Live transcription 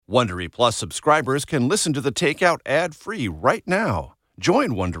Wondery Plus subscribers can listen to The Takeout ad-free right now.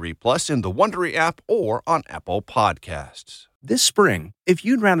 Join Wondery Plus in the Wondery app or on Apple Podcasts. This spring, if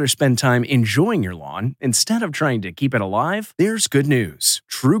you'd rather spend time enjoying your lawn instead of trying to keep it alive, there's good news.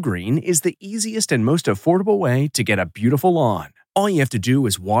 True Green is the easiest and most affordable way to get a beautiful lawn. All you have to do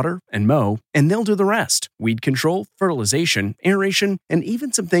is water and mow, and they'll do the rest. Weed control, fertilization, aeration, and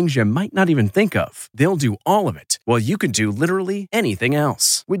even some things you might not even think of. They'll do all of it, while you can do literally anything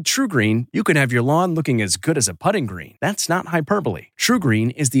else. With True Green, you can have your lawn looking as good as a putting green. That's not hyperbole. True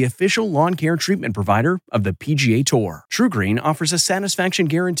Green is the official lawn care treatment provider of the PGA Tour. True Green offers a satisfaction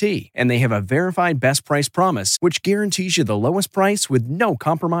guarantee, and they have a verified best price promise, which guarantees you the lowest price with no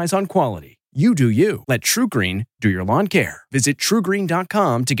compromise on quality. You do you. Let True Green do your lawn care. Visit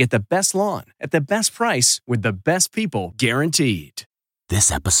TrueGreen.com to get the best lawn at the best price with the best people guaranteed.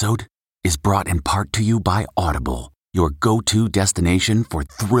 This episode is brought in part to you by Audible, your go-to destination for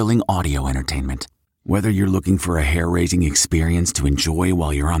thrilling audio entertainment. Whether you're looking for a hair-raising experience to enjoy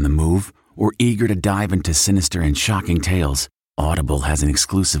while you're on the move or eager to dive into sinister and shocking tales, Audible has an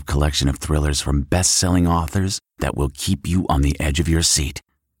exclusive collection of thrillers from best-selling authors that will keep you on the edge of your seat.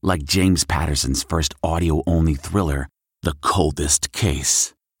 Like James Patterson's first audio-only thriller, The Coldest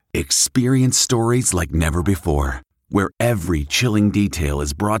Case. Experience stories like never before, where every chilling detail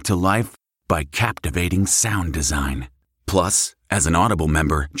is brought to life by captivating sound design. Plus, as an Audible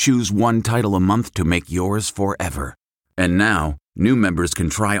member, choose one title a month to make yours forever. And now, new members can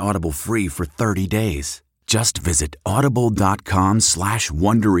try Audible free for 30 days. Just visit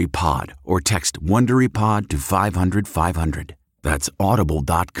audible.com/WonderyPod or text WonderyPod to 500-500. That's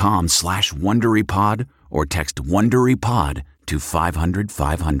audible.com/WonderyPod or text WonderyPod to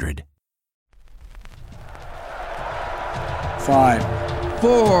 500-500. 5,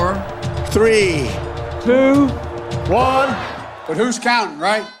 4, 3, 2, 1. But who's counting,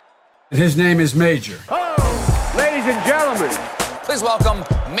 right? His name is Major. Oh, ladies and gentlemen, please welcome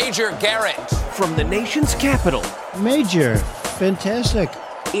Major Garrett. From the nation's capital. Major, fantastic.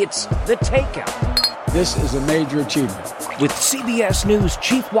 It's The Takeout. This is a major achievement. With CBS News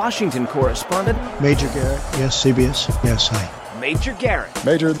Chief Washington Correspondent Major Garrett, yes, CBS, yes, hi. Major Garrett.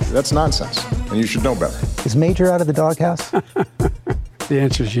 Major, that's nonsense, and you should know better. Is Major out of the doghouse? The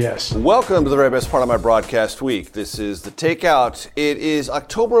answer is yes. Welcome to the very best part of my broadcast week. This is The Takeout. It is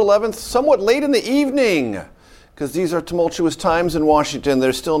October 11th, somewhat late in the evening, because these are tumultuous times in Washington.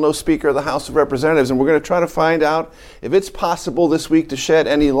 There's still no Speaker of the House of Representatives, and we're going to try to find out if it's possible this week to shed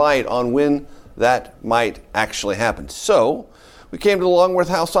any light on when that might actually happen. So, we came to the Longworth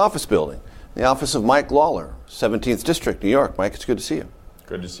House office building, the office of Mike Lawler, 17th District, New York. Mike, it's good to see you.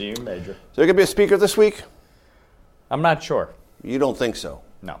 Good to see you, Major. Is there going to be a speaker this week? I'm not sure. You don't think so?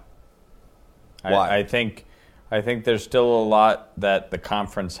 No. Why? I think there's still a lot that the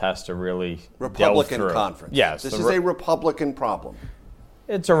conference has to really Republican delve through. conference. Yes. This is a Republican problem.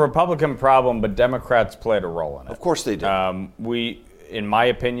 It's a Republican problem, but Democrats played a role in it. Of course they did. In my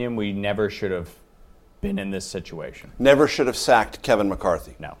opinion, we never should have been in this situation. Never should have sacked Kevin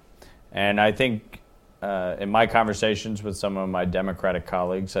McCarthy. No. And I think in my conversations with some of my Democratic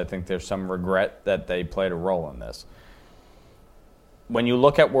colleagues, I think there's some regret that they played a role in this. When you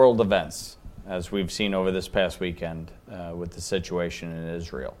look at world events, as we've seen over this past weekend with the situation in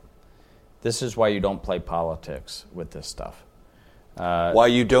Israel, this is why you don't play politics with this stuff. Why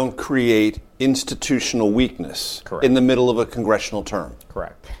you don't create institutional weakness in the middle of a congressional term.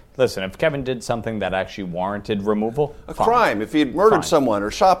 Correct. Listen, if Kevin did something that actually warranted removal, a crime, if he had murdered someone or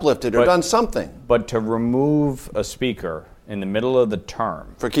shoplifted or done something. But to remove a speaker in the middle of the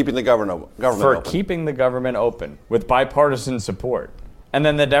term. For keeping the government open. Keeping the government open with bipartisan support. And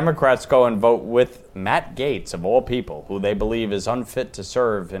then the Democrats go and vote with Matt Gaetz, of all people, who they believe is unfit to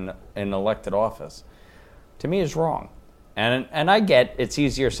serve in elected office. To me, is wrong. And I get it's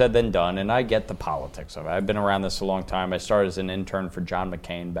easier said than done, and I get the politics of it. I've been around this a long time. I started as an intern for John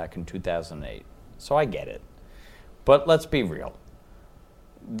McCain back in 2008, so I get it. But let's be real.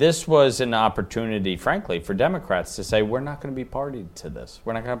 This was an opportunity, frankly, for Democrats to say, we're not going to be party to this.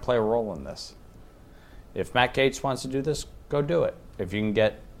 We're not going to play a role in this. If Matt Gaetz wants to do this, go do it. If you can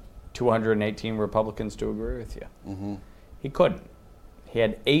get 218 Republicans to agree with you. Mm-hmm. He couldn't. He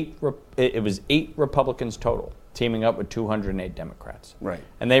had eight Republicans total, teaming up with 208 Democrats. Right.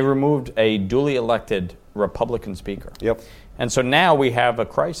 And they removed a duly elected Republican speaker. Yep. And so now we have a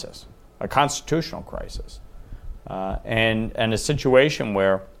crisis, a constitutional crisis, and a situation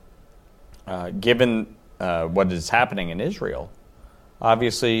where, given what is happening in Israel,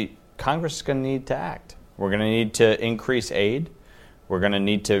 obviously Congress is going to need to act. We're going to need to increase aid. We're going to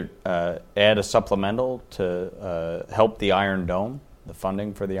need to add a supplemental to help the Iron Dome. the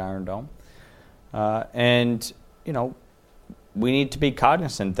funding for the Iron Dome. And, we need to be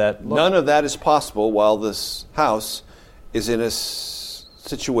cognizant that none of that is possible while this House is in a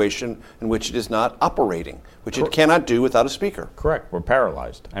situation in which it is not operating, which it cannot do without a speaker. Correct. We're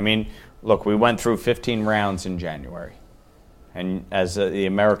paralyzed. I mean, look, we went through 15 rounds in January. And as the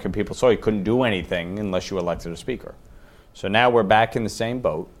American people saw, you couldn't do anything unless you elected a speaker. So now we're back in the same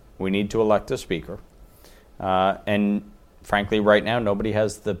boat. We need to elect a speaker. And frankly, right now, nobody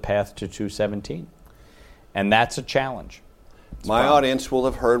has the path to 217. And that's a challenge. My audience will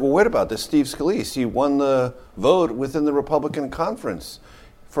have heard, well, wait about this. Steve Scalise, he won the vote within the Republican conference.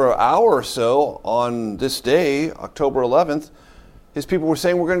 For an hour or so on this day, October 11th, his people were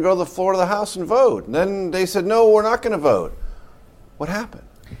saying we're going to go to the floor of the House and vote. And then they said, no, we're not going to vote. What happened?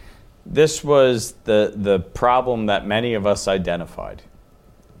 This was the problem that many of us identified.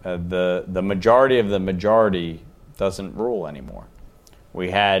 The majority of the majority doesn't rule anymore.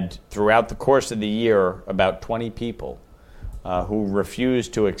 We had, throughout the course of the year, about 20 people who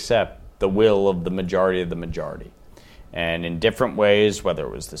refused to accept the will of the majority of the majority. And in different ways, whether it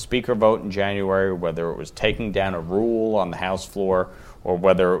was the speaker vote in January, whether it was taking down a rule on the House floor, or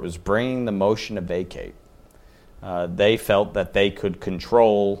whether it was bringing the motion to vacate, they felt that they could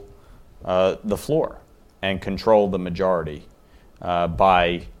control the floor and control the majority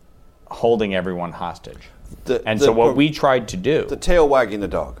by holding everyone hostage. So what we tried to do... The tail wagging the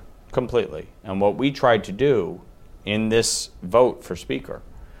dog. Completely. And what we tried to do in this vote for speaker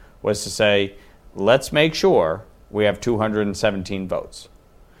was to say, let's make sure we have 217 votes.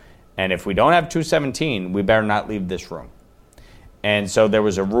 And if we don't have 217, we better not leave this room. And so there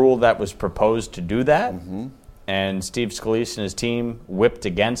was a rule that was proposed to do that. Mm-hmm. And Steve Scalise and his team whipped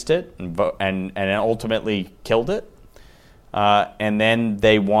against it and ultimately killed it. And then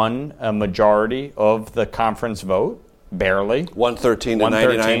they won a majority of the conference vote, barely. 113 to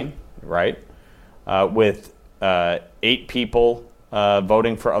 99. Right. With 8 people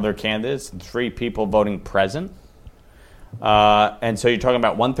voting for other candidates and 3 people voting present. And so you're talking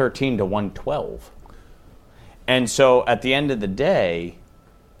about 113 to 112. And so at the end of the day,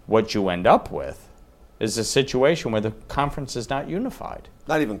 what you end up with is a situation where the conference is not unified.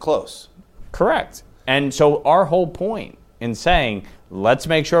 Not even close. Correct. And so our whole point in saying, let's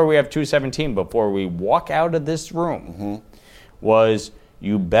make sure we have 217 before we walk out of this room was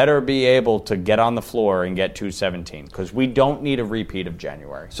you better be able to get on the floor and get 217 because we don't need a repeat of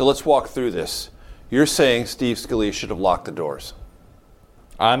January. So let's walk through this. You're saying Steve Scalise should have locked the doors.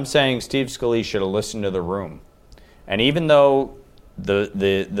 I'm saying Steve Scalise should have listened to the room. And even though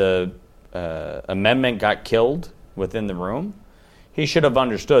the amendment got killed within the room, he should have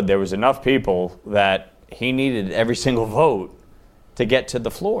understood there was enough people that he needed every single vote to get to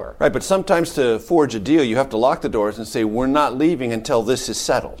the floor. Right, but sometimes to forge a deal, you have to lock the doors and say, we're not leaving until this is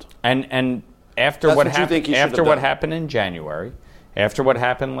settled. And after what happened in January, after what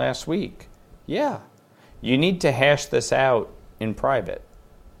happened last week, yeah, you need to hash this out in private.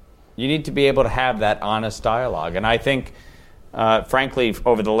 You need to be able to have that honest dialogue. And I think, frankly,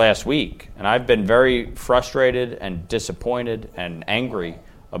 over the last week, and I've been very frustrated and disappointed and angry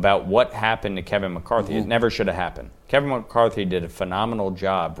about what happened to Kevin McCarthy. It never should have happened. Kevin McCarthy did a phenomenal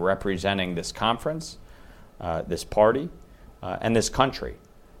job representing this conference, this party, and this country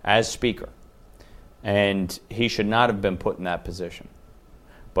as Speaker. And he should not have been put in that position.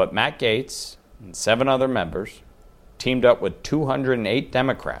 But Matt Gaetz and 7 other members teamed up with 208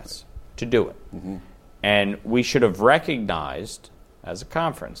 Democrats to do it. And we should have recognized as a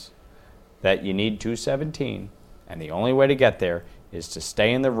conference that you need 217, and the only way to get there is to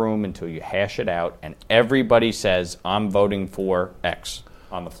stay in the room until you hash it out and everybody says, I'm voting for X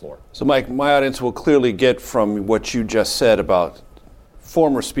on the floor. So, Mike, my audience will clearly get from what you just said about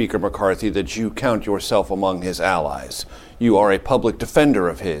former Speaker McCarthy that you count yourself among his allies. You are a public defender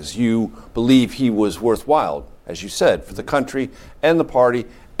of his. You believe he was worthwhile, as you said, for the country and the party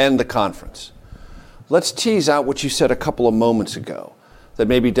and the conference. Let's tease out what you said a couple of moments ago, that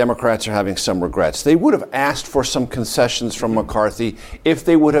maybe Democrats are having some regrets. They would have asked for some concessions from McCarthy if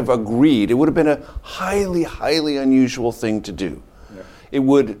they would have agreed. It would have been a highly, highly unusual thing to do. Yeah. It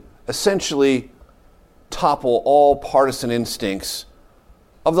would essentially topple all partisan instincts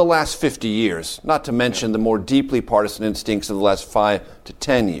of the last 50 years, not to mention the more deeply partisan instincts of the last 5 to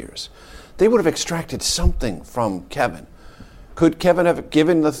 10 years. They would have extracted something from Kevin. Could Kevin have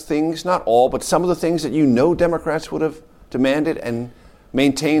given the things, not all, but some of the things that you know Democrats would have demanded and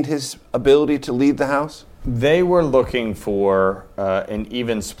maintained his ability to lead the House? They were looking for an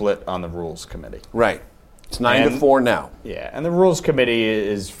even split on the Rules Committee. Right. It's 9-4 now. Yeah, and the Rules Committee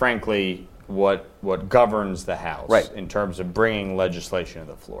is frankly what governs the House right. in terms of bringing legislation to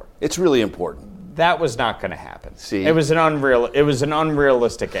the floor. It's really important. That was not going to happen. See, it was an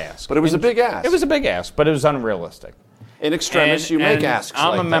unrealistic ask. But it was a big ask. It was a big ask, but it was unrealistic. In extremis, you make asks.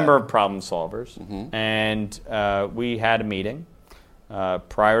 I'm like a member of Problem Solvers, and we had a meeting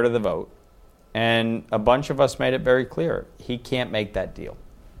prior to the vote, and a bunch of us made it very clear he can't make that deal.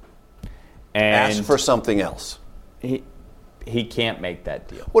 And ask for something else. He can't make that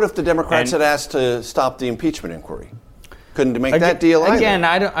deal. What if the Democrats had asked to stop the impeachment inquiry? Couldn't make that deal either. Again,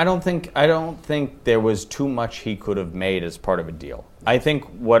 I don't think there was too much he could have made as part of a deal. I think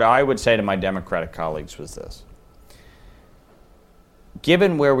what I would say to my Democratic colleagues was this.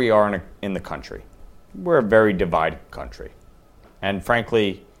 Given where we are in the country, we're a very divided country. And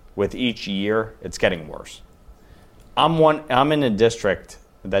frankly, with each year, it's getting worse. I'm in a district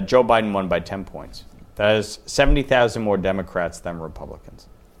that Joe Biden won by 10 points. That is 70,000 more Democrats than Republicans.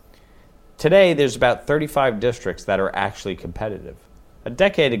 Today, there's about 35 districts that are actually competitive. A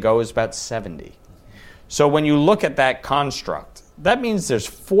decade ago, it was about 70. So when you look at that construct, that means there's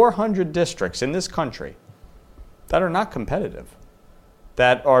 400 districts in this country that are not competitive,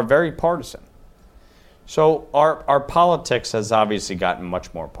 that are very partisan. So our politics has obviously gotten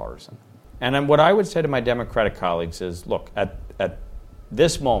much more partisan. And then what I would say to my Democratic colleagues is, look, at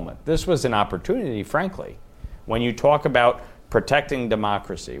this moment, this was an opportunity, frankly, when you talk about protecting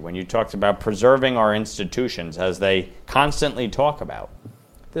democracy, when you talked about preserving our institutions, as they constantly talk about,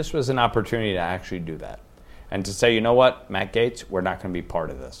 this was an opportunity to actually do that. And to say, you know what, Matt Gaetz, we're not going to be part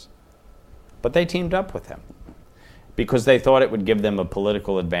of this. But they teamed up with him because they thought it would give them a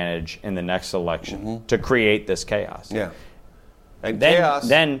political advantage in the next election to create this chaos. Yeah. And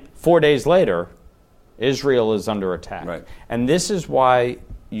then 4 days later, Israel is under attack. Right. And this is why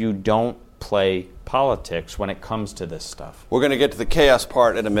you don't play politics when it comes to this stuff. We're going to get to the chaos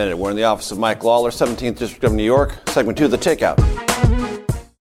part in a minute. We're in the office of Mike Lawler, 17th District of New York, segment 2, The Takeout.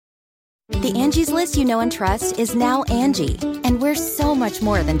 The Angie's List you know and trust is now Angie, and we're so much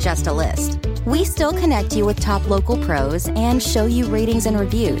more than just a list. We still connect you with top local pros and show you ratings and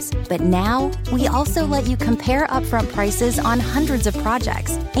reviews, but now we also let you compare upfront prices on hundreds of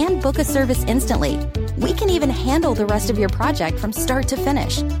projects and book a service instantly. We can even handle the rest of your project from start to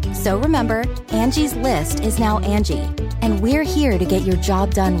finish. So remember, Angie's List is now Angie, and we're here to get your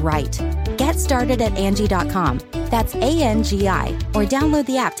job done right. Get started at Angie.com. That's ANGI, or download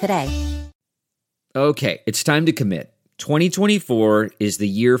the app today. Okay, it's time to commit. 2024 is the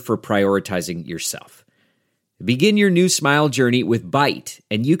year for prioritizing yourself. Begin your new smile journey with Byte,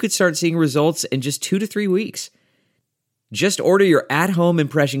 and you could start seeing results in just 2 to 3 weeks. Just order your at-home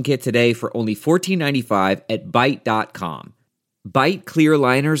impression kit today for only $14.95 at Byte.com. Byte clear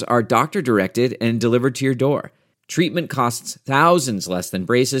liners are doctor-directed and delivered to your door. Treatment costs thousands less than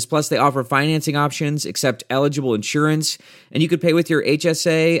braces, plus they offer financing options, accept eligible insurance, and you could pay with your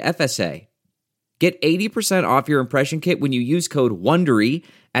HSA, FSA. Get 80% off your impression kit when you use code WONDERY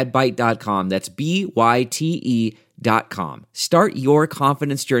at Byte.com. That's BYTE.com. Start your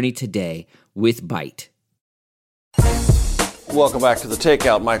confidence journey today with Byte. Welcome back to The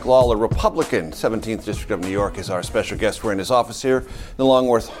Takeout. Mike Lawler, Republican, 17th District of New York, is our special guest. We're in his office here in the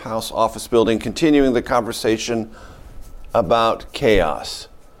Longworth House office building, continuing the conversation about chaos.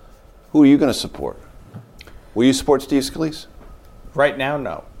 Who are you going to support? Will you support Steve Scalise? Right now,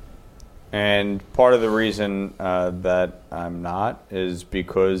 no. And part of the reason that I'm not is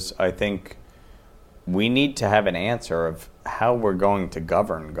because I think we need to have an answer of how we're going to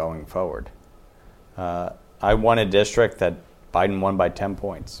govern going forward. I won a district that Biden won by 10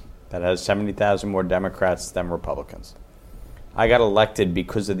 points, that has 70,000 more Democrats than Republicans. I got elected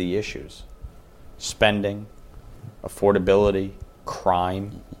because of the issues: spending, affordability,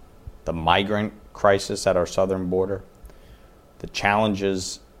 crime, the migrant crisis at our southern border, the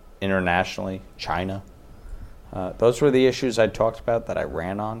challenges internationally, China. Those were the issues I talked about, that I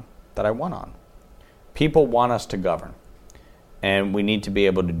ran on, that I won on. People want us to govern, and we need to be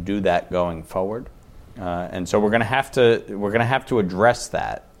able to do that going forward. And so we're going to have to address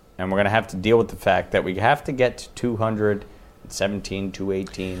that, and we're going to have to deal with the fact that we have to get to 217,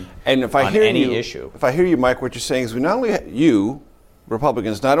 218 and if I on hear any you, issue. If I hear you, Mike, what you're saying is we not only you,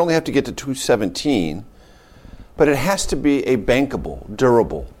 Republicans, not only have to get to 217, but it has to be a bankable,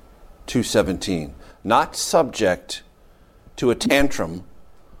 durable 217, not subject to a tantrum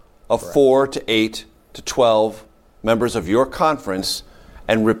of Correct. 4 to 8 to 12 members of your conference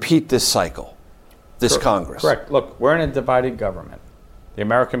and repeat this cycle, this Congress. Correct. Look, we're in a divided government. The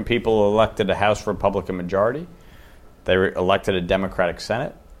American people elected a House Republican majority. They elected a Democratic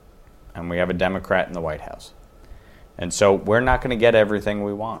Senate, and we have a Democrat in the White House. And so we're not going to get everything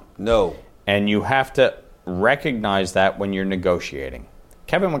we want. No. And you have to recognize that when you're negotiating.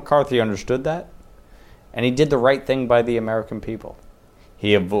 Kevin McCarthy understood that, and he did the right thing by the American people.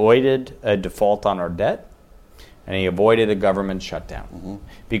 He avoided a default on our debt, and he avoided a government shutdown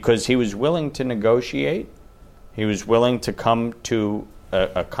because he was willing to negotiate. He was willing to come to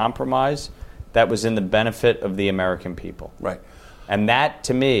a compromise that was in the benefit of the American people. Right. And that,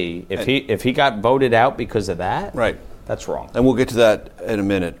 to me, if he got voted out because of that, right, that's wrong. And we'll get to that in a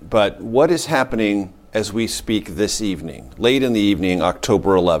minute. But what is happening as we speak this evening, late in the evening,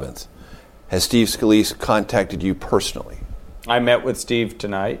 October 11th? Has Steve Scalise contacted you personally? I met with Steve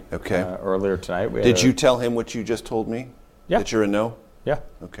tonight. Okay. Earlier tonight. Did you tell him what you just told me? Yeah. That you're a no? Yeah.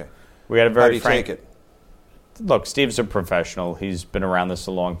 Okay. We had a very How do you take it? Look, Steve's a professional. He's been around this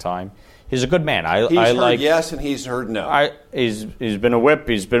a long time. He's a good man. He's heard yes and he's heard no. He's been a whip.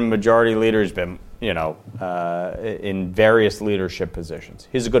 He's been a majority leader. He's been, in various leadership positions.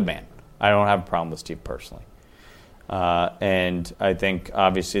 He's a good man. I don't have a problem with Steve personally. And I think,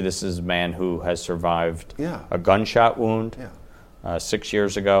 obviously, this is a man who has survived a gunshot wound 6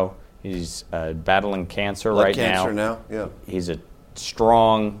 years ago. He's battling cancer right now. Cancer now, yeah. He's a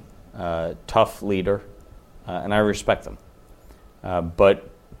strong, tough leader, and I respect him. But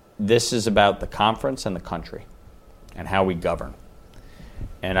this is about the conference and the country and how we govern.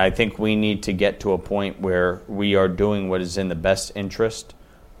 And I think we need to get to a point where we are doing what is in the best interest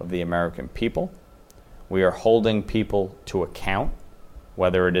of the American people. We are holding people to account,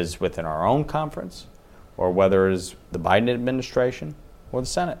 whether it is within our own conference or whether it is the Biden administration or the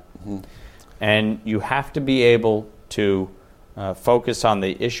Senate. And you have to be able to focus on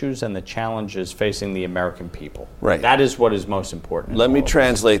the issues and the challenges facing the American people. Right. That is what is most important. Let me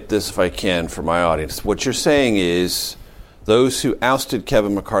translate this, if I can, for my audience. What you're saying is those who ousted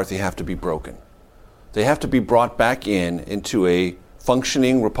Kevin McCarthy have to be broken. They have to be brought back into a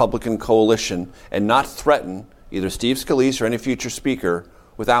functioning Republican coalition and not threaten either Steve Scalise or any future speaker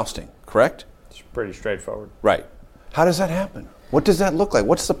with ousting, correct? It's pretty straightforward. Right. How does that happen? What does that look like?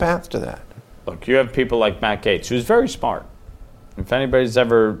 What's the path to that? Look, you have people like Matt Gaetz, who's very smart. If anybody's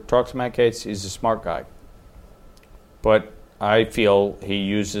ever talked to Matt Gaetz, he's a smart guy. But I feel he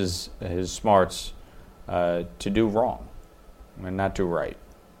uses his smarts to do wrong and not do right.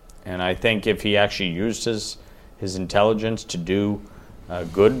 And I think if he actually used his intelligence to do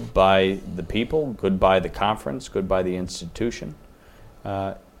good by the people, good by the conference, good by the institution,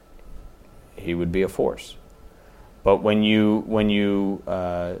 he would be a force. But when you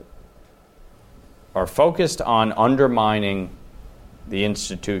are focused on undermining the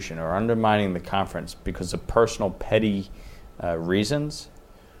institution or undermining the conference because of personal petty reasons,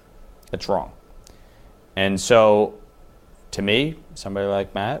 it's wrong. And so, to me, somebody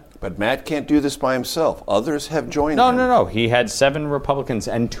like Matt... But Matt can't do this by himself. Others have joined him. No. He had 7 Republicans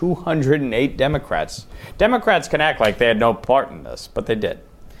and 208 Democrats. Democrats can act like they had no part in this, but they did.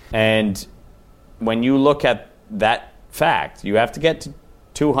 And when you look at that fact, you have to get to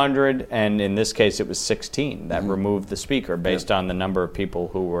 200, and in this case it was 16 that removed the speaker based on the number of people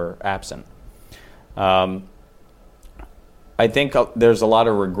who were absent. I think there's a lot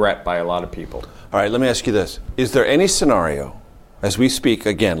of regret by a lot of people. All right, let me ask you this. Is there any scenario, as we speak,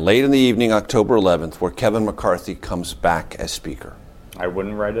 again, late in the evening, October 11th, where Kevin McCarthy comes back as Speaker? I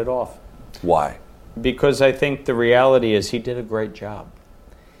wouldn't write it off. Why? Because I think the reality is he did a great job.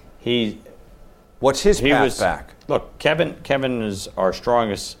 What's his path back? Look, Kevin is our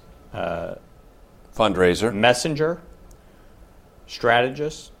strongest fundraiser, messenger,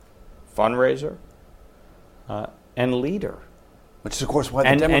 strategist, fundraiser, and leader. Which is, of course, why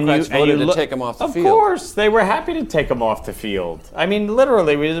the Democrats voted to take him off the field. Of course, they were happy to take him off the field. I mean,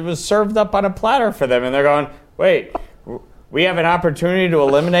 literally, it was served up on a platter for them, and they're going, wait, we have an opportunity to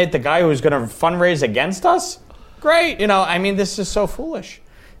eliminate the guy who's going to fundraise against us? Great. This is so foolish.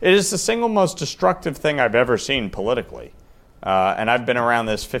 It is the single most destructive thing I've ever seen politically. And I've been around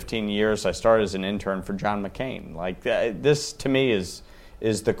this 15 years. I started as an intern for John McCain. This, to me, is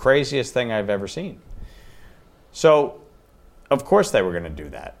the craziest thing I've ever seen. So, of course they were going to do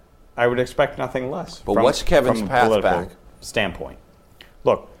that. I would expect nothing less. But what's Kevin's path back? Standpoint.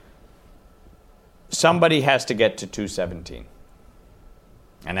 Look, somebody has to get to 217.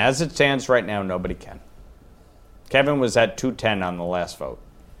 And as it stands right now, nobody can. Kevin was at 210 on the last vote.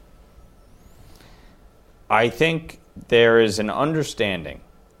 I think there is an understanding,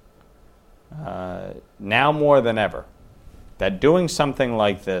 now more than ever, that doing something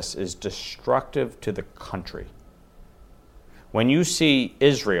like this is destructive to the country. When you see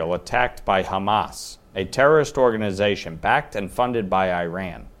Israel attacked by Hamas, a terrorist organization backed and funded by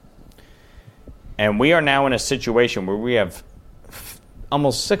Iran, and we are now in a situation where we have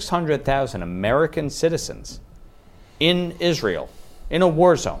almost 600,000 American citizens in Israel, in a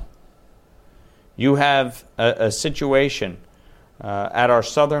war zone. You have a situation at our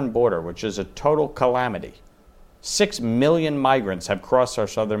southern border, which is a total calamity. 6 million migrants have crossed our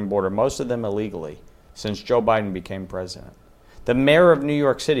southern border, most of them illegally, since Joe Biden became president. The mayor of New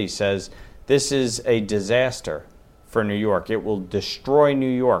York City says this is a disaster for New York. It will destroy New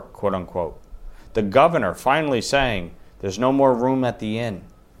York, quote unquote. The governor finally saying there's no more room at the inn.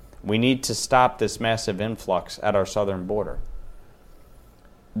 We need to stop this massive influx at our southern border.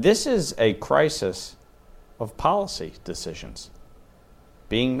 This is a crisis of policy decisions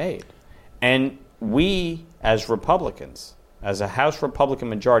being made. And we, as Republicans, as a House Republican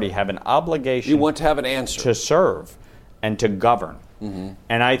majority, have an obligation. You want to have an answer. To serve and to govern. Mm-hmm.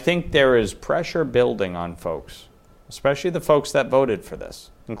 And I think there is pressure building on folks, especially the folks that voted for this,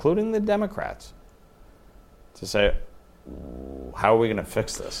 including the Democrats, to say, how are we going to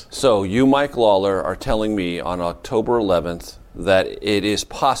fix this? So you, Mike Lawler, are telling me on October 11th that it is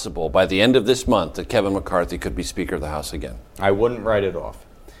possible by the end of this month that Kevin McCarthy could be Speaker of the House again. I wouldn't write it off.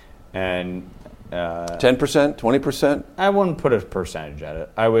 And 10%, 20%? I wouldn't put a percentage at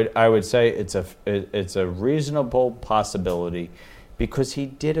it. I would say it's a reasonable possibility because he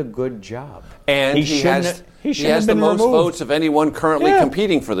did a good job. And he has the most votes of anyone currently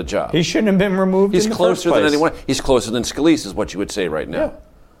competing for the job. He shouldn't have been removed. He's in the closer first place. than anyone. He's closer than Scalise, is what you would say right now. Yeah.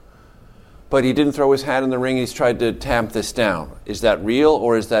 But he didn't throw his hat in the ring. He's tried to tamp this down. Is that real,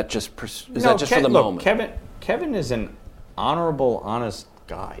 or is that just for the moment? Kevin is an honorable, honest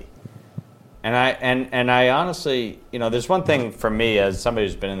guy. And I honestly, there's one thing for me as somebody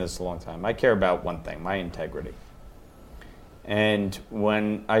who's been in this a long time. I care about one thing, my integrity. And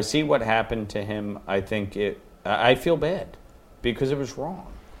when I see what happened to him, I feel bad because it was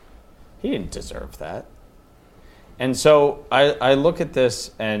wrong. He didn't deserve that. And so I look at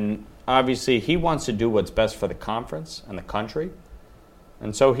this, and obviously he wants to do what's best for the conference and the country.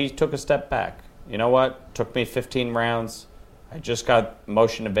 And so he took a step back. You know what? Took me 15 rounds. I just got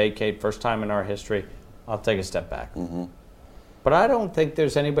motion to vacate, first time in our history. I'll take a step back. Mm-hmm. But I don't think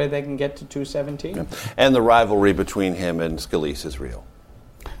there's anybody that can get to 217. Yeah. And the rivalry between him and Scalise is real.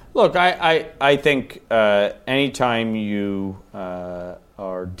 Look, I think anytime you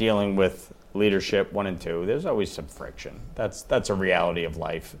are dealing with leadership 1 and 2, there's always some friction. That's a reality of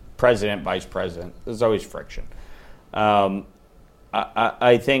life. President, vice president, there's always friction.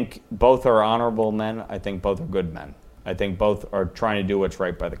 I think both are honorable men. I think both are good men. I think both are trying to do what's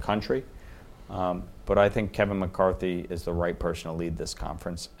right by the country. But I think Kevin McCarthy is the right person to lead this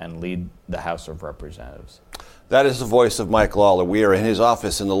conference and lead the House of Representatives. That is the voice of Mike Lawler. We are in his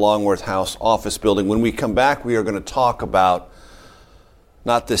office in the Longworth House office building. When we come back, we are going to talk about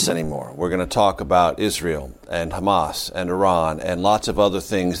not this anymore. We're going to talk about Israel and Hamas and Iran and lots of other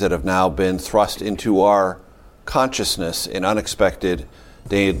things that have now been thrust into our consciousness in unexpected,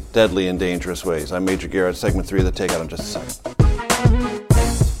 deadly, and dangerous ways. I'm Major Garrett, segment 3 of The Takeout in just a second.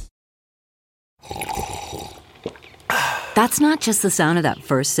 That's not just the sound of that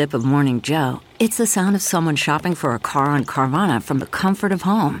first sip of Morning Joe. It's the sound of someone shopping for a car on Carvana from the comfort of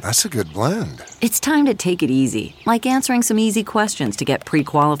home. That's a good blend. It's time to take it easy, like answering some easy questions to get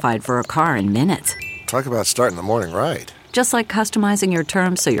pre-qualified for a car in minutes. Talk about starting the morning right. Just like customizing your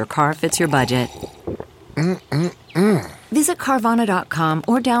terms so your car fits your budget. Visit Carvana.com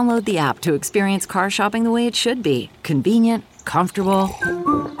or download the app to experience car shopping the way it should be. Convenient, comfortable.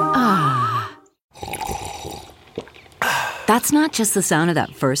 That's not just the sound of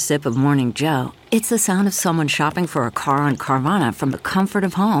that first sip of Morning Joe. It's the sound of someone shopping for a car on Carvana from the comfort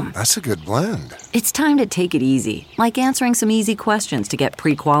of home. That's a good blend. It's time to take it easy, like answering some easy questions to get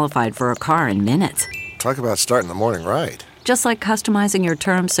pre-qualified for a car in minutes. Talk about starting the morning right. Just like customizing your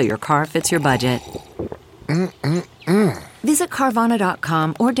terms so your car fits your budget. Visit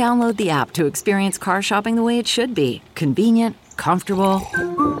Carvana.com or download the app to experience car shopping the way it should be. Convenient, comfortable.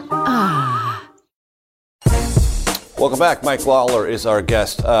 Welcome back. Mike Lawler is our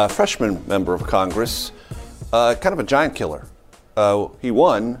guest, freshman member of Congress, kind of a giant killer. He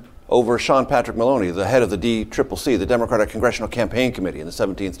won over Sean Patrick Maloney, the head of the DCCC, the Democratic Congressional Campaign Committee in the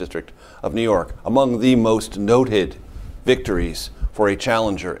 17th District of New York, among the most noted victories for a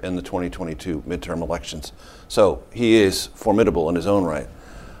challenger in the 2022 midterm elections. So he is formidable in his own right,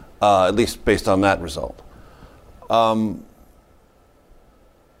 at least based on that result.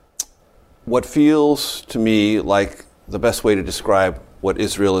 What feels to me like the best way to describe what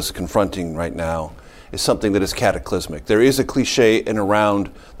Israel is confronting right now is something that is cataclysmic. There is a cliche in around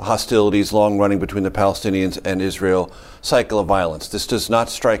the hostilities long running between the Palestinians and Israel, cycle of violence. This does not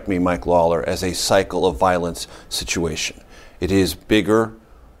strike me, Mike Lawler, as a cycle of violence situation. It is bigger,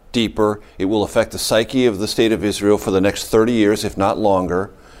 deeper. It will affect the psyche of the state of Israel for the next 30 years, if not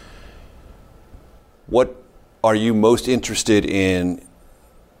longer. What are you most interested in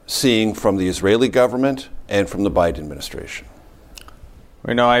seeing from the Israeli government and from the Biden administration?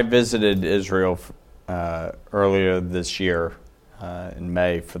 I visited Israel earlier this year in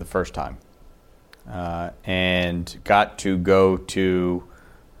May for the first time and got to go to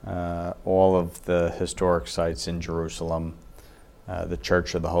all of the historic sites in Jerusalem, the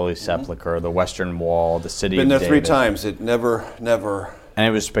Church of the Holy Sepulchre, the Western Wall, the City of David. Been there 3 times. It never and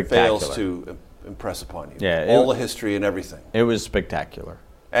it was spectacular. Fails to impress upon you. Yeah, all the history and everything. It was spectacular.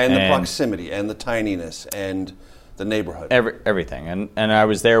 And the proximity and the tininess and the neighborhood. Everything. And I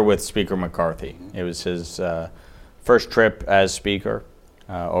was there with Speaker McCarthy. It was his first trip as Speaker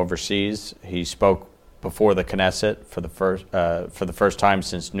overseas. He spoke before the Knesset for the first time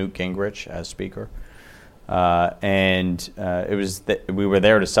since Newt Gingrich as Speaker. We were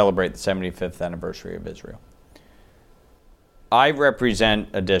there to celebrate the 75th anniversary of Israel. I represent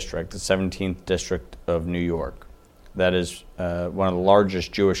a district, the 17th District of New York, that is one of the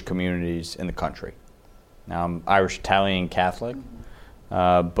largest Jewish communities in the country. Now, I'm Irish, Italian, Catholic,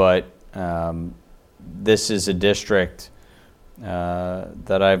 but this is a district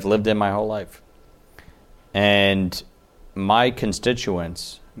that I've lived in my whole life. And my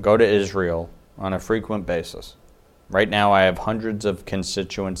constituents go to Israel on a frequent basis. Right now, I have hundreds of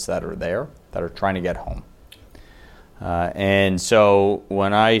constituents that are there that are trying to get home. And so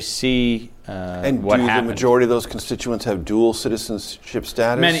when I see and what do happened, the majority of those constituents have dual citizenship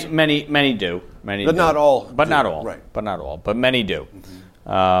status? Many do. But not all. But not all. Right. But not all. But many do.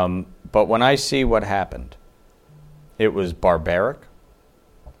 Mm-hmm. But when I see what happened, it was barbaric.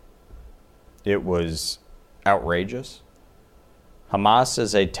 It was outrageous. Hamas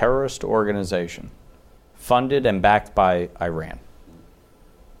is a terrorist organization funded and backed by Iran.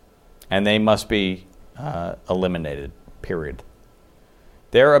 And they must be eliminated, period.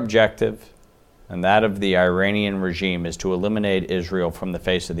 Their objective and that of the Iranian regime is to eliminate Israel from the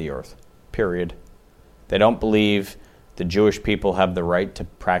face of the earth, period. They don't believe the Jewish people have the right to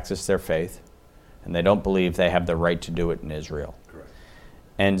practice their faith, and they don't believe they have the right to do it in Israel. Correct.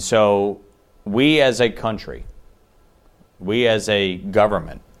 And so we as a country, we as a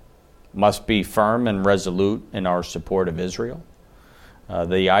government, must be firm and resolute in our support of Israel.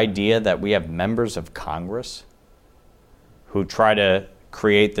 The idea that we have members of Congress who try to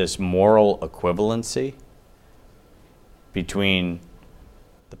create this moral equivalency between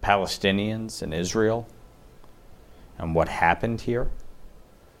the Palestinians and Israel and what happened here.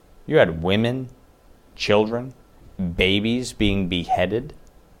 You had women, children, babies being beheaded.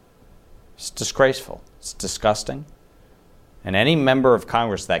 It's disgraceful. It's disgusting. And any member of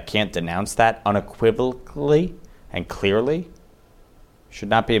Congress that can't denounce that unequivocally and clearly should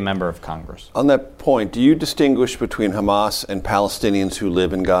not be a member of Congress. On that point, do you distinguish between Hamas and Palestinians who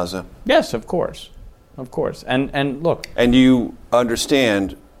live in Gaza? Yes, of course. Of course. And look. And you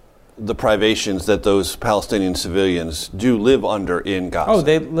understand the privations that those Palestinian civilians do live under in Gaza? Oh,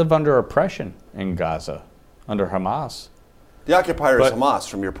 they live under oppression in Gaza, under Hamas. The occupier is Hamas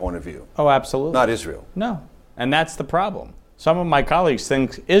from your point of view. Oh, absolutely. Not Israel. No. And that's the problem. Some of my colleagues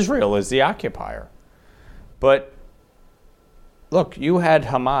think Israel is the occupier. But look, you had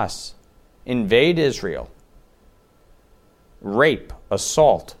Hamas invade Israel, rape,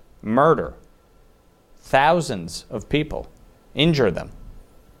 assault, murder thousands of people, injure them.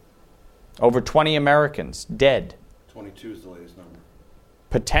 Over 20 Americans dead. 22 is the latest number.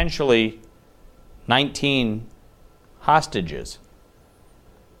 Potentially 19 hostages.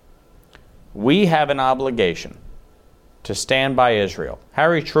 We have an obligation to stand by Israel.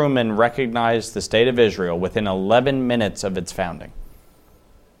 Harry Truman recognized the state of Israel within 11 minutes of its founding.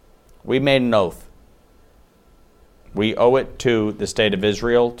 We made an oath. We owe it to the state of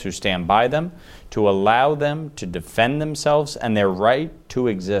Israel to stand by them, to allow them to defend themselves and their right to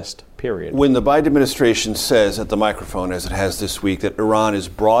exist, period. When the Biden administration says at the microphone, as it has this week, that Iran is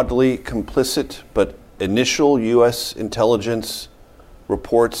broadly complicit, but initial U.S. intelligence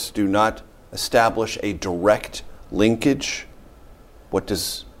reports do not establish a direct linkage, what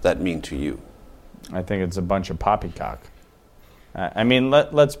does that mean to you? I think it's a bunch of poppycock. I mean,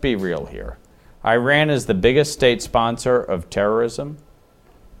 let's be real here. Iran is the biggest state sponsor of terrorism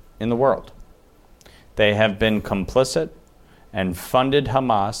in the world. They have been complicit and funded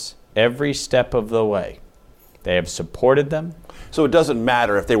Hamas every step of the way. They have supported them. So it doesn't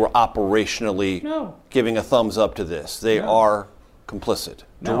matter if they were operationally giving a thumbs up to this. They are complicit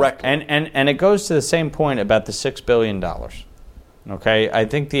directly. And it goes to the same point about the $6 billion. Okay? I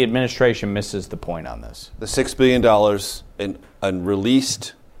think the administration misses the point on this. The $6 billion in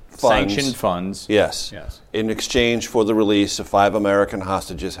released funds. Sanctioned funds. Yes. In exchange for the release of 5 American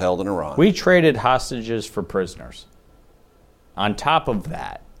hostages held in Iran. We traded hostages for prisoners. On top of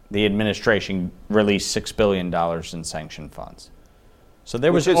that, the administration released $6 billion in sanctioned funds. So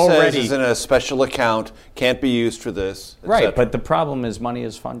there was already... Which it says is in a special account, can't be used for this, Right, but the problem is money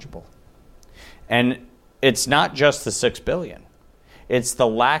is fungible. And it's not just the $6 billion. It's the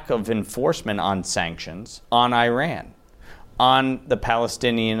lack of enforcement on sanctions on Iran, on the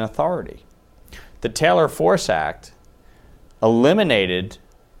Palestinian Authority. The Taylor Force Act eliminated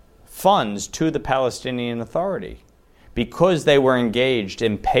funds to the Palestinian Authority because they were engaged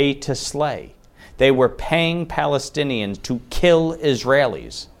in pay to slay. They were paying Palestinians to kill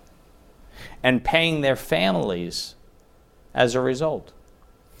Israelis and paying their families as a result.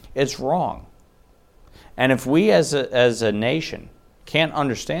 It's wrong. And if we as a nation can't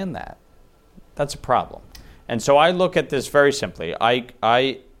understand that, that's a problem. And so I look at this very simply.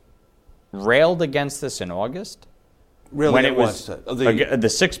 I railed against this in August. Really? When it was the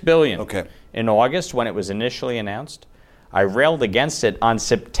 $6 billion in August when it was initially announced. I railed against it on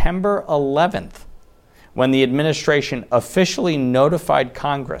September 11th when the administration officially notified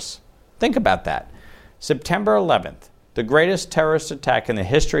Congress. Think about that. September 11th, the greatest terrorist attack in the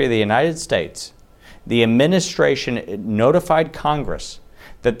history of the United States. The administration notified Congress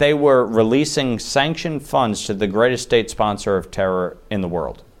that they were releasing sanctioned funds to the greatest state sponsor of terror in the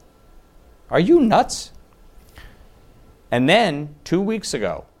world. Are you nuts? And then, 2 weeks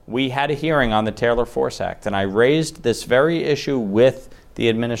ago, we had a hearing on the Taylor Force Act, and I raised this very issue with the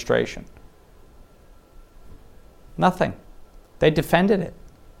administration. Nothing. They defended it.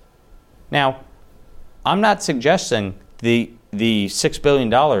 Now, I'm not suggesting the $6 billion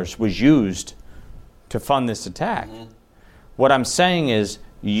was used to fund this attack. What I'm saying is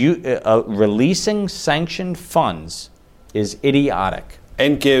releasing sanctioned funds is idiotic.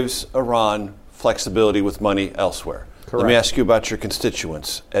 And gives Iran flexibility with money elsewhere. Correct. Let me ask you about your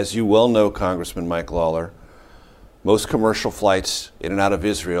constituents. As you well know, Congressman Mike Lawler, most commercial flights in and out of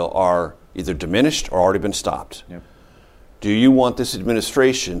Israel are either diminished or already been stopped. Yep. Do you want this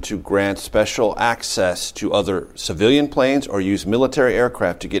administration to grant special access to other civilian planes or use military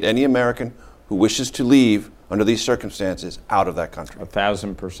aircraft to get any American who wishes to leave under these circumstances out of that country?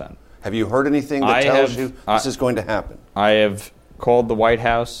 1,000%. Have you heard anything that tells you this is going to happen? I have called the White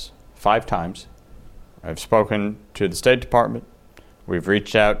House 5 times. I've spoken to the State Department. We've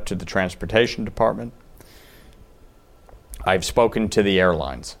reached out to the Transportation Department. I've spoken to the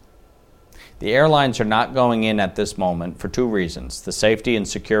airlines. The airlines are not going in at this moment for 2 reasons: the safety and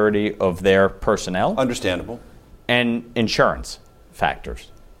security of their personnel. Understandable. And insurance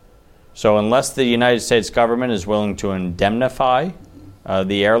factors. So unless the United States government is willing to indemnify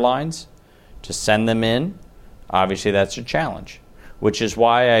the airlines to send them in, obviously that's a challenge, which is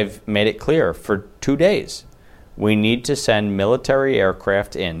why I've made it clear for 2 days. We need to send military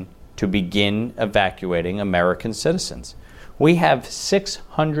aircraft in to begin evacuating American citizens. We have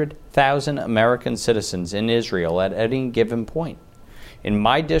 600,000 American citizens in Israel at any given point. In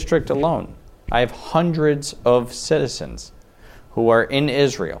my district alone, I have hundreds of citizens who are in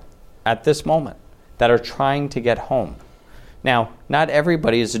Israel at this moment that are trying to get home. Now, not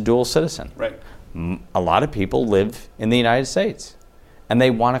everybody is a dual citizen. Right. A lot of people live in the United States and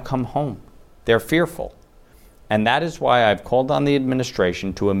they want to come home. They're fearful. And that is why I've called on the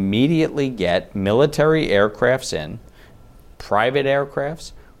administration to immediately get military aircrafts in, private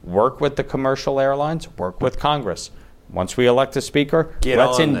aircrafts, work with the commercial airlines, work with Congress. Once we elect a speaker,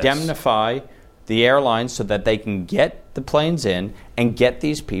 let's indemnify the airlines so that they can get the planes in and get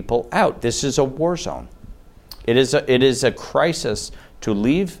these people out. This is a war zone. It is a crisis to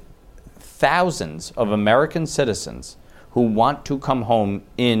leave thousands of American citizens who want to come home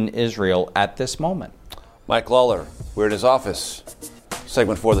in Israel at this moment. Mike Lawler, we're in his office.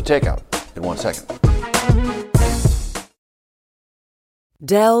 Segment 4, The Takeout, in 1 second.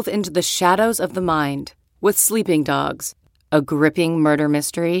 Delve into the shadows of the mind with Sleeping Dogs, a gripping murder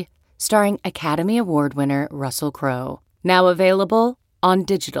mystery starring Academy Award winner Russell Crowe. Now available on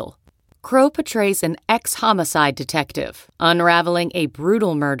digital. Crowe portrays an ex-homicide detective unraveling a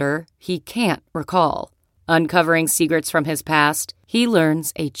brutal murder he can't recall. Uncovering secrets from his past, he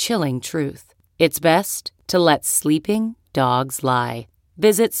learns a chilling truth. It's best to let sleeping dogs lie.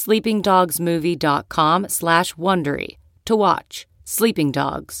 Visit sleepingdogsmovie.com/Wondery to watch Sleeping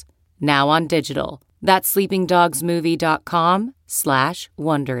Dogs, now on digital. That's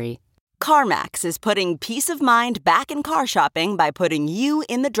sleepingdogsmovie.com/Wondery. CarMax is putting peace of mind back in car shopping by putting you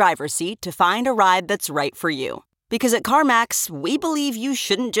in the driver's seat to find a ride that's right for you. Because at CarMax, we believe you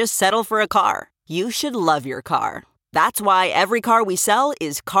shouldn't just settle for a car. You should love your car. That's why every car we sell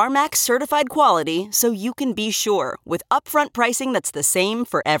is CarMax certified quality, so you can be sure with upfront pricing that's the same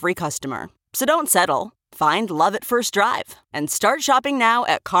for every customer. So don't settle. Find love at first drive and start shopping now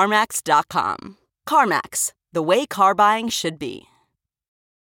at CarMax.com. CarMax, the way car buying should be.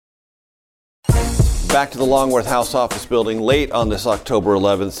 Back to the Longworth House Office building late on this October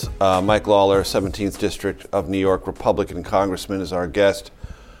 11th. Mike Lawler, 17th District of New York, Republican congressman, is our guest.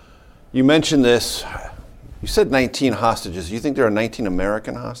 You mentioned this. You said 19 hostages. You think there are 19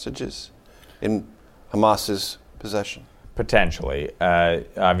 American hostages in Hamas's possession? Potentially.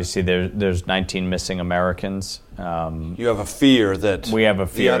 Obviously, there's 19 missing Americans. You have a fear that we have a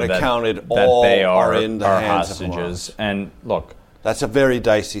fear the unaccounted that all they are in the hands hostages. of Hamas. And look, that's a very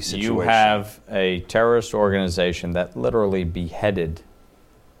dicey situation. You have a terrorist organization that literally beheaded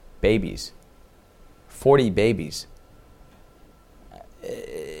babies, 40 babies.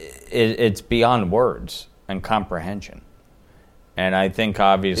 It's beyond words and comprehension. And I think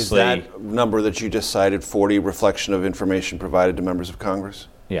obviously... Is that number that you just cited, 40, reflection of information provided to members of Congress?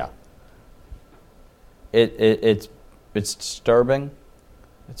 Yeah. It's disturbing.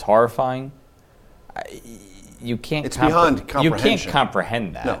 It's horrifying. You can't... It's beyond comprehension. You can't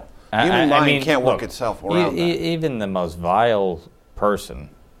comprehend that. No. Human mind can't work itself around that. Even the most vile person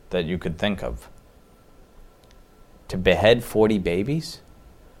that you could think of, to behead 40 babies?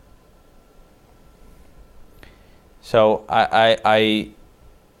 So I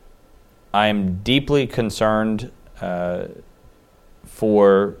am deeply concerned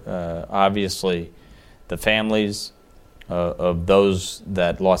for obviously the families of those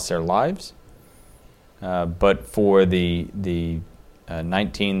that lost their lives, but for the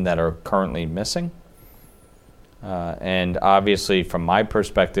 19 that are currently missing. And obviously, from my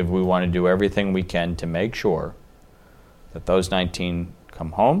perspective, we want to do everything we can to make sure that those 19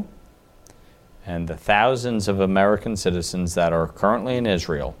 come home, and the thousands of American citizens that are currently in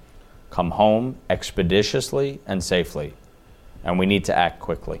Israel come home expeditiously and safely. And we need to act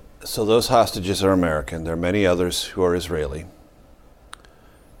quickly. So those hostages are American. There are many others who are Israeli.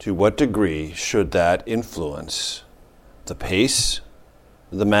 To what degree should that influence the pace,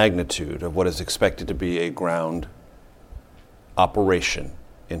 the magnitude of what is expected to be a ground operation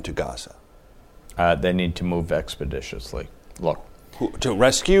into Gaza? They need to move expeditiously. Look. To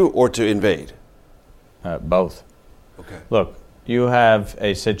rescue or to invade? Both. Okay. Look, you have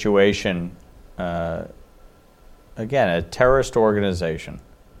a situation, again, a terrorist organization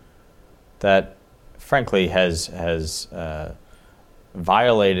that, frankly, has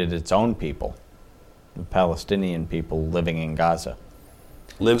violated its own people, the Palestinian people living in Gaza.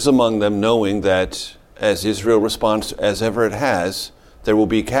 Lives among them, knowing that as Israel responds as ever it has, there will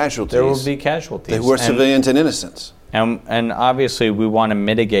be casualties. There will be casualties. They were civilians and innocents. And obviously, we want to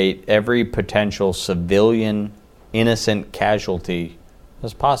mitigate every potential civilian, innocent casualty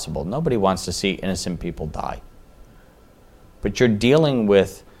as possible. Nobody wants to see innocent people die. But you're dealing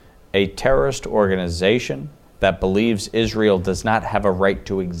with a terrorist organization that believes Israel does not have a right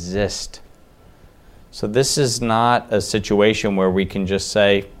to exist. So this is not a situation where we can just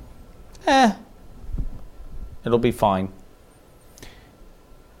say, it'll be fine.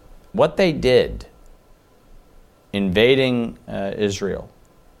 What they did, invading Israel,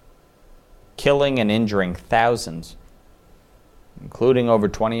 killing and injuring thousands, including over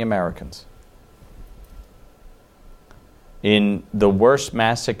 20 Americans, in the worst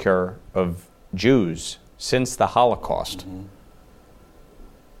massacre of Jews since the Holocaust,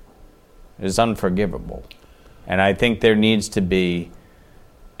 is unforgivable. And I think there needs to be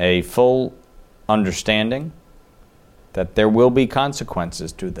a full understanding that there will be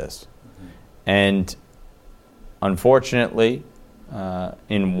consequences to this. And unfortunately,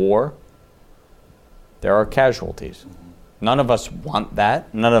 in war, there are casualties. None of us want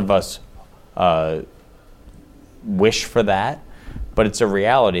that. None of us wish for that. But it's a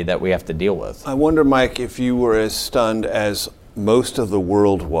reality that we have to deal with. I wonder, Mike, if you were as stunned as most of the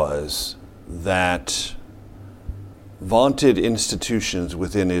world was that vaunted institutions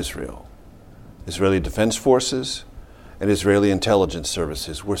within Israel, Israeli Defense Forces and Israeli intelligence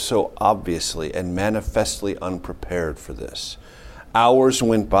services, were so obviously and manifestly unprepared for this. Hours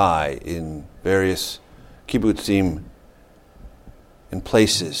went by in various kibbutzim and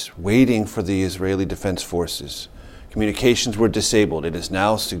places waiting for the Israeli Defense Forces. Communications were disabled. It is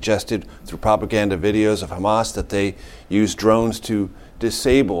now suggested through propaganda videos of Hamas that they use drones to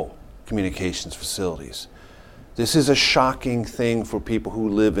disable communications facilities. This is a shocking thing for people who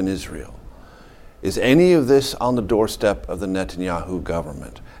live in Israel. Is any of this on the doorstep of the Netanyahu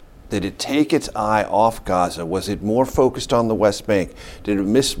government? Did it take its eye off Gaza? Was it more focused on the West Bank? Did it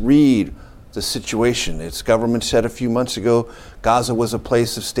misread the situation? Its government said a few months ago Gaza was a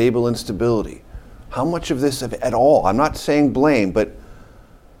place of stable instability. How much of this at all? I'm not saying blame, but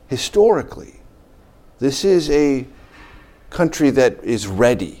historically, this is a country that is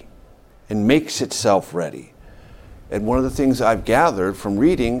ready and makes itself ready. And one of the things I've gathered from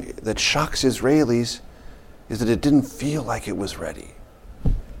reading that shocks Israelis is that it didn't feel like it was ready.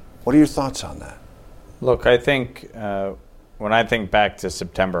 What are your thoughts on that? Look, I think when I think back to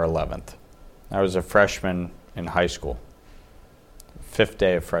September 11th, I was a freshman in high school, 5th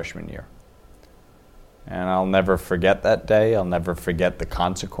day of freshman year. And I'll never forget that day. I'll never forget the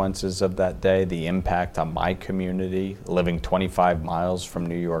consequences of that day, the impact on my community, living 25 miles from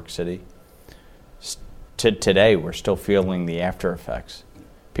New York City. To today, we're still feeling the after effects.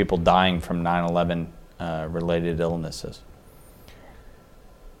 People dying from 9/11 related illnesses.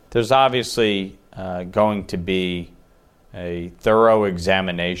 There's obviously going to be a thorough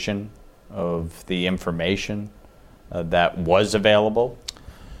examination of the information that was available.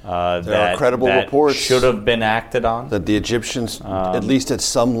 There are credible reports should have been acted on. That the Egyptians, at least at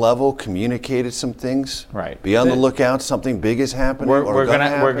some level, communicated some things. Right. Be on the lookout. Something big is happening. We're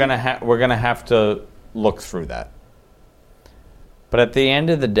gonna have to look through that. But at the end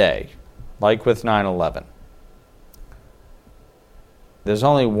of the day, like with 9/11, there's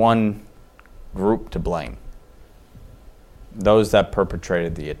only one group to blame: those that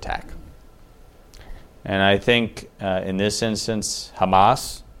perpetrated the attack. And I think in this instance,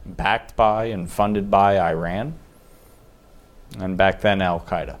 Hamas, backed by and funded by Iran, and back then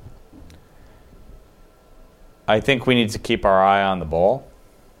Al-Qaeda. I think we need to keep our eye on the ball.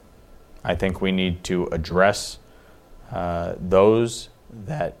 I think we need to address those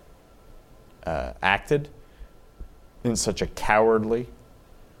that acted in such a cowardly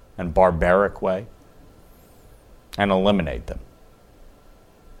and barbaric way and eliminate them.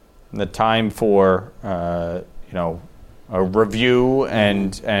 The time for a review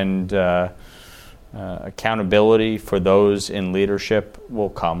and accountability for those in leadership will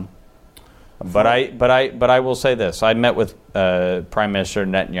come. But I will say this: I met with Prime Minister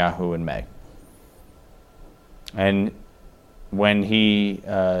Netanyahu in May, and when he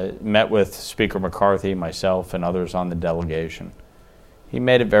met with Speaker McCarthy, myself, and others on the delegation, he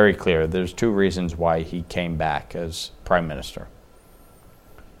made it very clear there's two reasons why he came back as Prime Minister: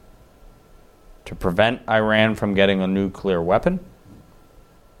 to prevent Iran from getting a nuclear weapon,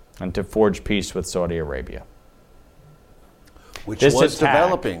 and to forge peace with Saudi Arabia. Which was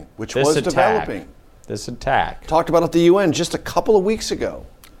developing. This attack. Talked about at the UN just a couple of weeks ago.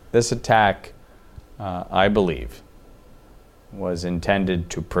 This attack, I believe, was intended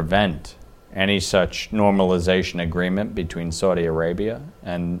to prevent any such normalization agreement between Saudi Arabia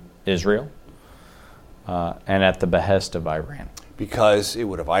and Israel, and at the behest of Iran. Because it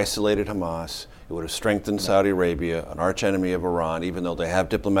would have isolated Hamas, it would have strengthened Saudi Arabia, an archenemy of Iran. Even though they have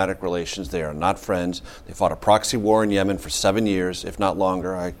diplomatic relations, they are not friends. They fought a proxy war in Yemen for 7 years, if not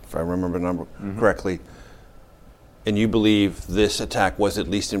longer, if I remember the number correctly. And you believe this attack was at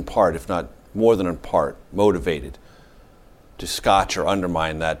least in part, if not more than in part, motivated to scotch or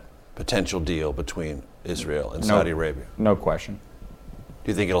undermine that potential deal between Israel and Saudi Arabia? No question.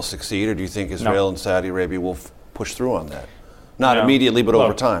 Do you think it'll succeed, or do you think Israel and Saudi Arabia will push through on that? Not immediately, but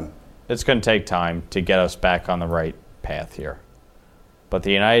over time. It's going to take time to get us back on the right path here. But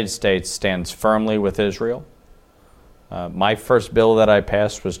the United States stands firmly with Israel. My first bill that I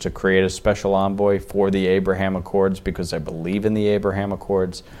passed was to create a special envoy for the Abraham Accords because I believe in the Abraham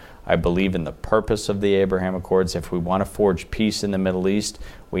Accords. I believe in the purpose of the Abraham Accords. If we want to forge peace in the Middle East,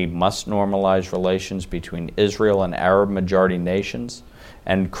 we must normalize relations between Israel and Arab majority nations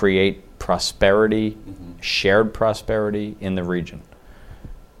and create prosperity, shared prosperity in the region.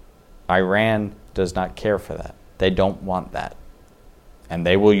 Iran does not care for that. They don't want that. And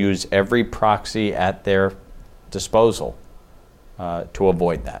they will use every proxy at their disposal to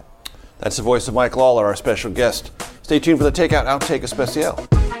avoid that. That's the voice of Mike Lawler, our special guest. Stay tuned for the Takeout Outtake Especial.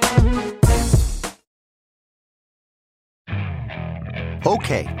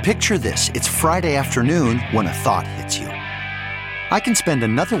 Okay, picture this. It's Friday afternoon when a thought hits you. I can spend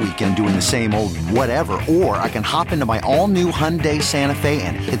another weekend doing the same old whatever, or I can hop into my all-new Hyundai Santa Fe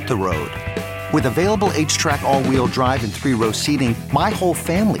and hit the road. With available H-Track all-wheel drive and 3-row seating, my whole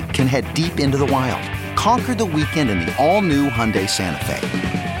family can head deep into the wild. Conquer the weekend in the all-new Hyundai Santa Fe.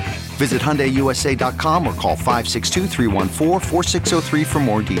 Visit HyundaiUSA.com or call 562-314-4603 for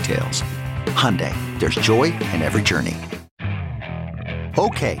more details. Hyundai, there's joy in every journey.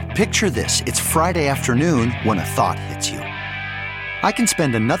 Okay, picture this. It's Friday afternoon when a thought hits you. I can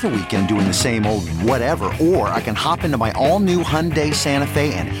spend another weekend doing the same old whatever, or I can hop into my all-new Hyundai Santa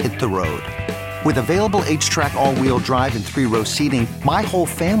Fe and hit the road. With available H-Track all-wheel drive and 3-row seating, my whole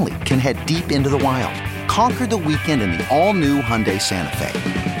family can head deep into the wild. Conquer the weekend in the all-new Hyundai Santa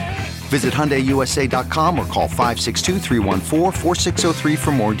Fe. Visit HyundaiUSA.com or call 562-314-4603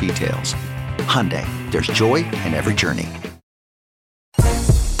 for more details. Hyundai, there's joy in every journey.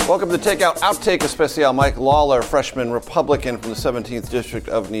 Welcome to Takeout Outtake Especial. Mike Lawler, freshman Republican from the 17th District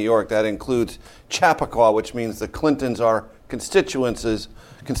of New York. That includes Chappaqua, which means the Clintons are constituents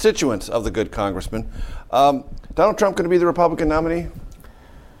of the good congressman. Donald Trump going to be the Republican nominee?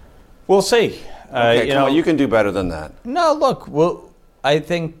 We'll see. Okay, you can do better than that. No, look, I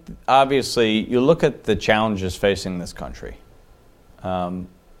think, obviously, you look at the challenges facing this country. I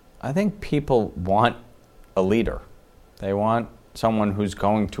think people want a leader. They want someone who's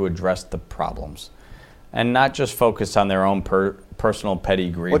going to address the problems and not just focus on their own personal petty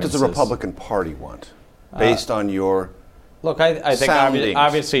grievances. What does the Republican Party want, based on your Look, I think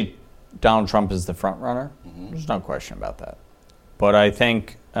obviously Donald Trump is the front runner. Mm-hmm. There's no question about that. But I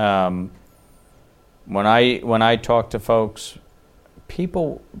think when I talk to folks,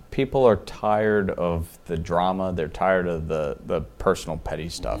 people are tired of the drama. They're tired of the personal petty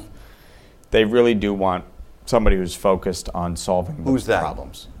stuff. Mm-hmm. They really do want somebody who's focused on solving the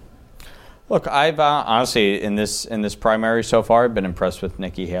problems. Look, I've honestly in this primary so far, I've been impressed with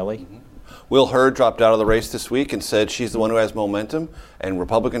Nikki Haley. Mm-hmm. Will Hurd dropped out of the race this week and said she's the one who has momentum, and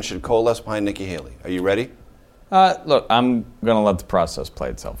Republicans should coalesce behind Nikki Haley. Are you ready? Look, I'm going to let the process play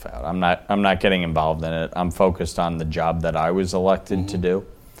itself out. I'm not getting involved in it. I'm focused on the job that I was elected to do.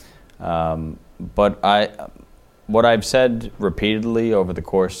 But what I've said repeatedly over the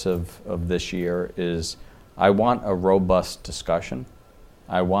course of this year is I want a robust discussion.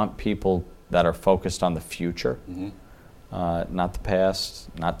 I want people that are focused on the future, not the past,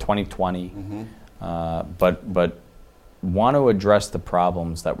 not 2020, but want to address the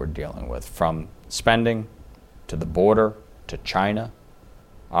problems that we're dealing with, from spending to the border to China.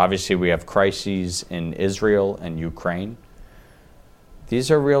 Obviously, we have crises in Israel and Ukraine. These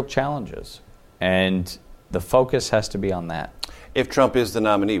are real challenges, and the focus has to be on that. If Trump is the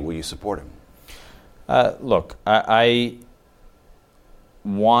nominee, will you support him? Look, I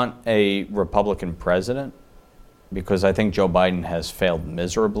want a Republican president because I think Joe Biden has failed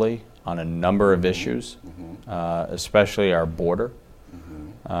miserably on a number of issues, especially our border.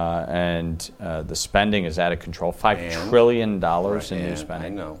 And the spending is out of control. $5 trillion in new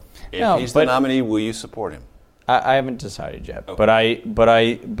spending. I know. If he's the nominee, will you support him? I haven't decided yet, okay.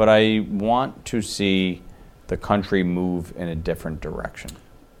 but I want to see the country move in a different direction,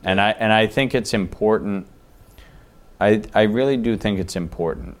 and I think it's important. I really do think it's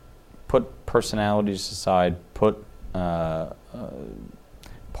important. Put personalities aside. Put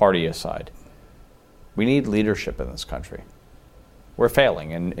party aside. We need leadership in this country. We're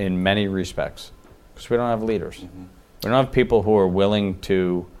failing in many respects because we don't have leaders. We don't have people who are willing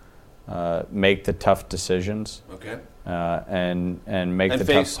to make the tough decisions. Okay. And make the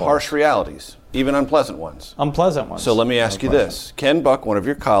face tough harsh realities, even unpleasant ones. Unpleasant ones. So let me ask you this. Ken Buck, one of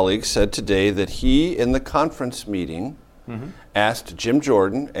your colleagues, said today that he, in the conference meeting, asked Jim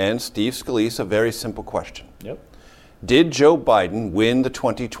Jordan and Steve Scalise a very simple question. Yep. Did Joe Biden win the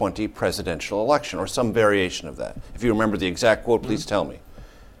 2020 presidential election, or some variation of that? If you remember the exact quote, please tell me.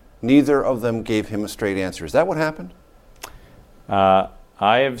 Neither of them gave him a straight answer. Is that what happened? I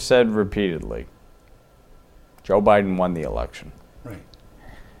have said repeatedly, Joe Biden won the election. Right.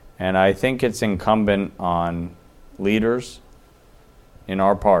 And I think it's incumbent on leaders in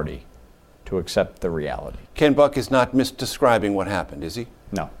our party to accept the reality. Ken Buck is not misdescribing what happened, is he?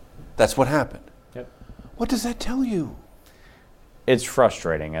 No. That's what happened. Yep. What does that tell you? It's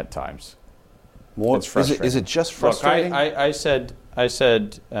frustrating at times. It's frustrating. Is it just frustrating? Look, I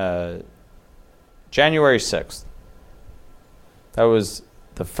said January 6th. That was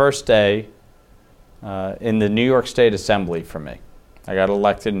the first day in the New York State Assembly for me. I got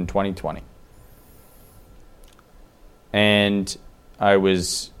elected in 2020. And I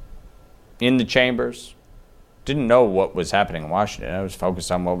was in the chambers, didn't know what was happening in Washington. I was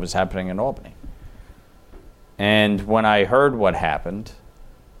focused on what was happening in Albany. And when I heard what happened,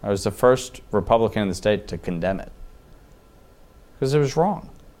 I was the first Republican in the state to condemn it. Because it was wrong.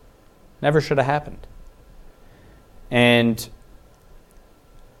 Never should have happened. And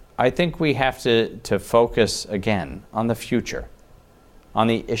I think we have to focus again on the future, on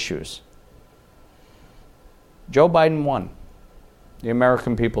the issues. Joe Biden won. The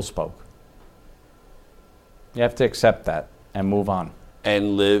American people spoke. You have to accept that and move on.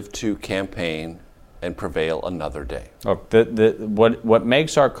 And live to campaign and prevail another day. Look, what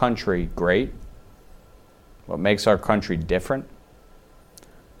makes our country great, what makes our country different,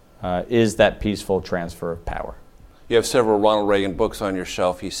 is that peaceful transfer of power. You have several Ronald Reagan books on your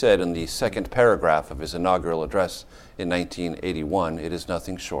shelf. He said in the second paragraph of his inaugural address in 1981, it is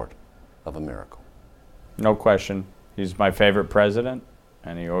nothing short of a miracle. No question. He's my favorite president,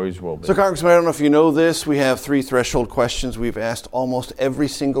 and he always will be. So, Congressman, I don't know if you know this. We have 3 threshold questions we've asked almost every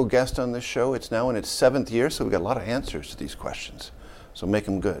single guest on this show. It's now in its 7th year, so we've got a lot of answers to these questions. So make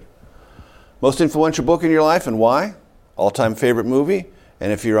them good. Most influential book in your life and why? All-time favorite movie?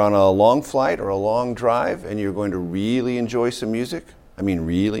 And if you're on a long flight or a long drive and you're going to really enjoy some music,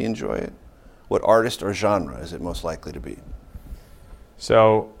 really enjoy it, what artist or genre is it most likely to be?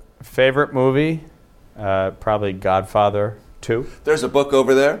 So, favorite movie? Probably Godfather 2. There's a book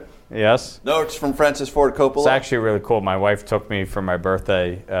over there. Yes. No, it's from Francis Ford Coppola. It's actually really cool. My wife took me for my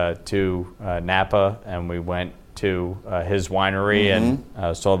birthday to Napa, and we went to his winery and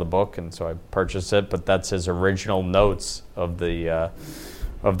saw the book, and so I purchased it. But that's his original notes of the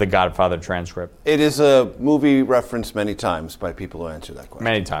Godfather transcript. It is a movie referenced many times by people who answer that question.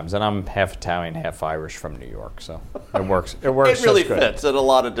 Many times, and I'm half Italian, half Irish from New York, so it works. It really fits at a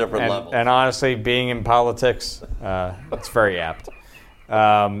lot of different levels. And honestly, being in politics, it's very apt.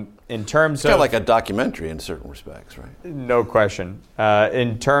 In terms it's kind of like a documentary in certain respects, right? No question.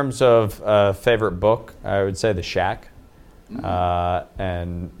 In terms of favorite book, I would say The Shack.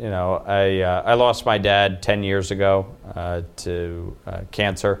 And I lost my dad 10 years ago to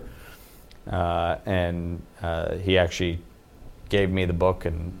cancer, and he actually gave me the book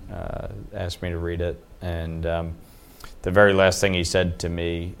and asked me to read it. And the very last thing he said to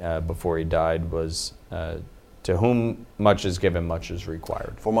me before he died was, "To whom much is given, much is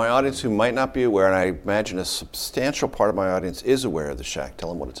required." For my audience who might not be aware, and I imagine a substantial part of my audience is aware of The Shack, tell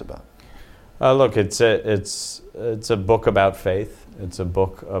them what it's about. Look, it's a book about faith. It's a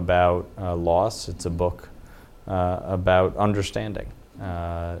book about loss. It's a book about understanding.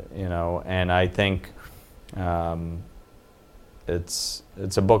 And I think it's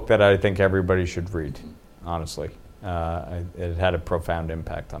a book that I think everybody should read. Honestly, it had a profound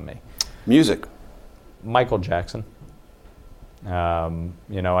impact on me. Music. Michael Jackson.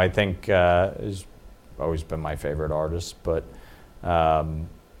 I think has always been my favorite artist, but.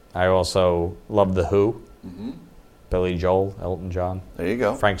 I also love The Who, Billy Joel, Elton John. There you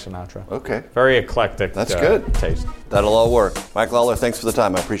go. Frank Sinatra. Okay. Very eclectic. That's good. Taste. That'll all work. Mike Lawler, thanks for the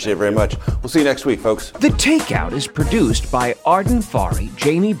time. I appreciate it very much. We'll see you next week, folks. The Takeout is produced by Arden Farhi,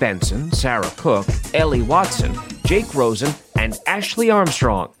 Jamie Benson, Sarah Cook, Ellie Watson, Jake Rosen, and Ashley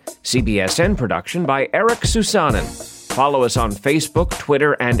Armstrong. CBSN production by Eric Susanen. Follow us on Facebook,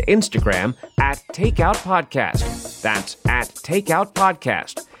 Twitter, and Instagram at Takeout Podcast. That's at Takeout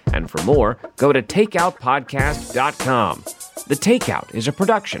Podcast. And for more, go to takeoutpodcast.com. The Takeout is a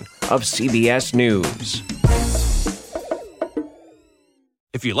production of CBS News.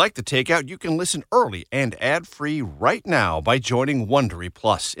 If you like The Takeout, you can listen early and ad-free right now by joining Wondery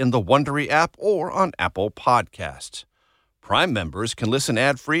Plus in the Wondery app or on Apple Podcasts. Prime members can listen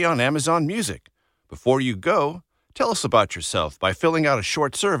ad-free on Amazon Music. Before you go, tell us about yourself by filling out a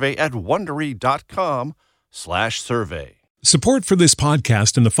short survey at Wondery.com/survey. Support for this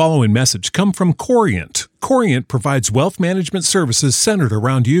podcast and the following message come from Corient. Corient provides wealth management services centered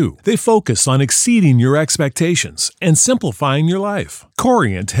around you. They focus on exceeding your expectations and simplifying your life.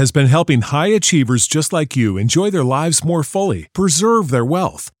 Corient has been helping high achievers just like you enjoy their lives more fully, preserve their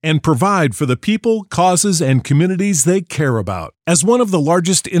wealth, and provide for the people, causes, and communities they care about. As one of the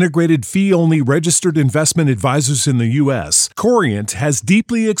largest integrated fee-only registered investment advisors in the U.S., Corient has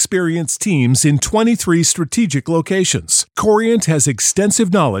deeply experienced teams in 23 strategic locations. Corient has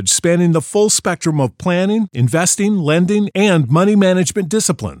extensive knowledge spanning the full spectrum of planning, investing, lending, and money management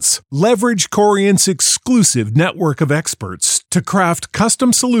disciplines. Leverage Corient's exclusive network of experts to craft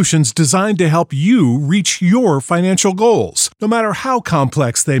custom solutions designed to help you reach your financial goals, no matter how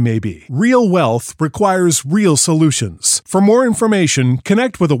complex they may be. Real wealth requires real solutions. For more information,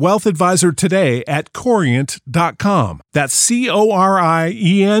 connect with a wealth advisor today at Corient.com. That's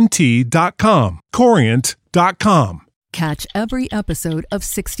Corient.com. Corient.com. Catch every episode of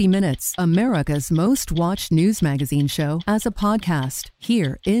 60 Minutes, America's most watched news magazine show, as a podcast.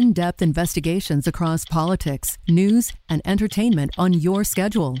 Hear in-depth investigations across politics, news, and entertainment on your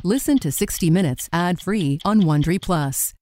schedule. Listen to 60 Minutes ad-free on Wondery Plus.